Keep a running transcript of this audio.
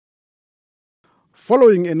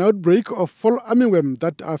Following an outbreak of fall armyworm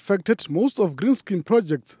that affected most of green scheme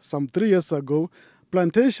projects some 3 years ago,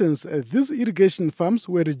 plantations at these irrigation farms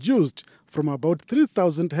were reduced from about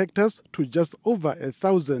 3,000 hectares to just over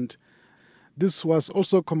 1,000. This was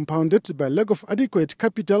also compounded by lack of adequate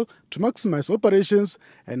capital to maximize operations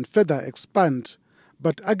and further expand.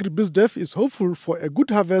 But AgriBizDev is hopeful for a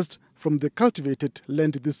good harvest from the cultivated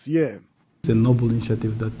land this year. It's a noble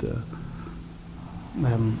initiative that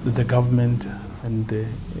the government and the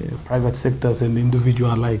private sectors and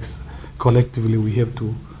individual alike, collectively, we have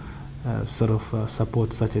to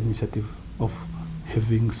support such an initiative of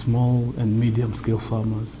having small and medium-scale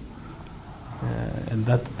farmers, and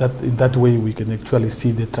in that way we can actually see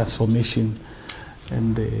the transformation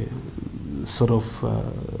and the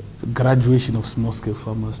graduation of small-scale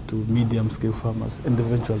farmers to medium-scale farmers and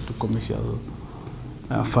eventually to commercial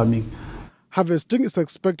farming. Harvesting is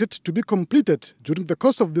expected to be completed during the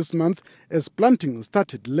course of this month as planting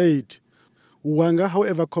started late. Uwanga,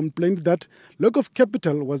 however, complained that lack of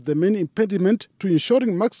capital was the main impediment to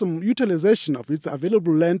ensuring maximum utilization of its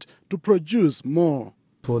available land to produce more.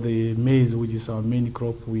 For the maize, which is our main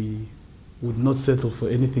crop, we would not settle for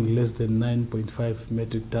anything less than 9.5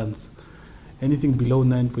 metric tons. Anything below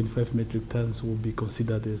 9.5 metric tons will be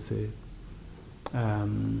considered as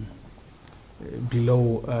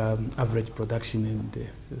below average production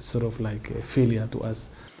and like a failure to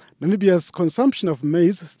us. Namibia's consumption of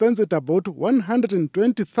maize stands at about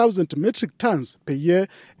 120,000 metric tons per year,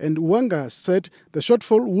 and Uwanga said the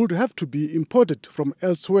shortfall would have to be imported from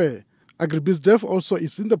elsewhere. AgriBizDev also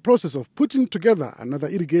is in the process of putting together another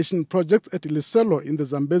irrigation project at Liselo in the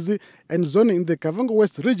Zambezi and Zone in the Kavango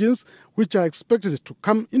West regions, which are expected to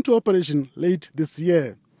come into operation late this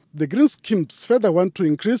year. The green schemes further want to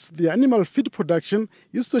increase the animal feed production,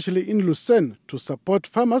 especially in Lucerne, to support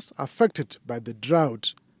farmers affected by the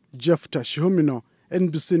drought. Jeff Tashihumino,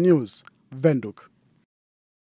 NBC News, Windhoek.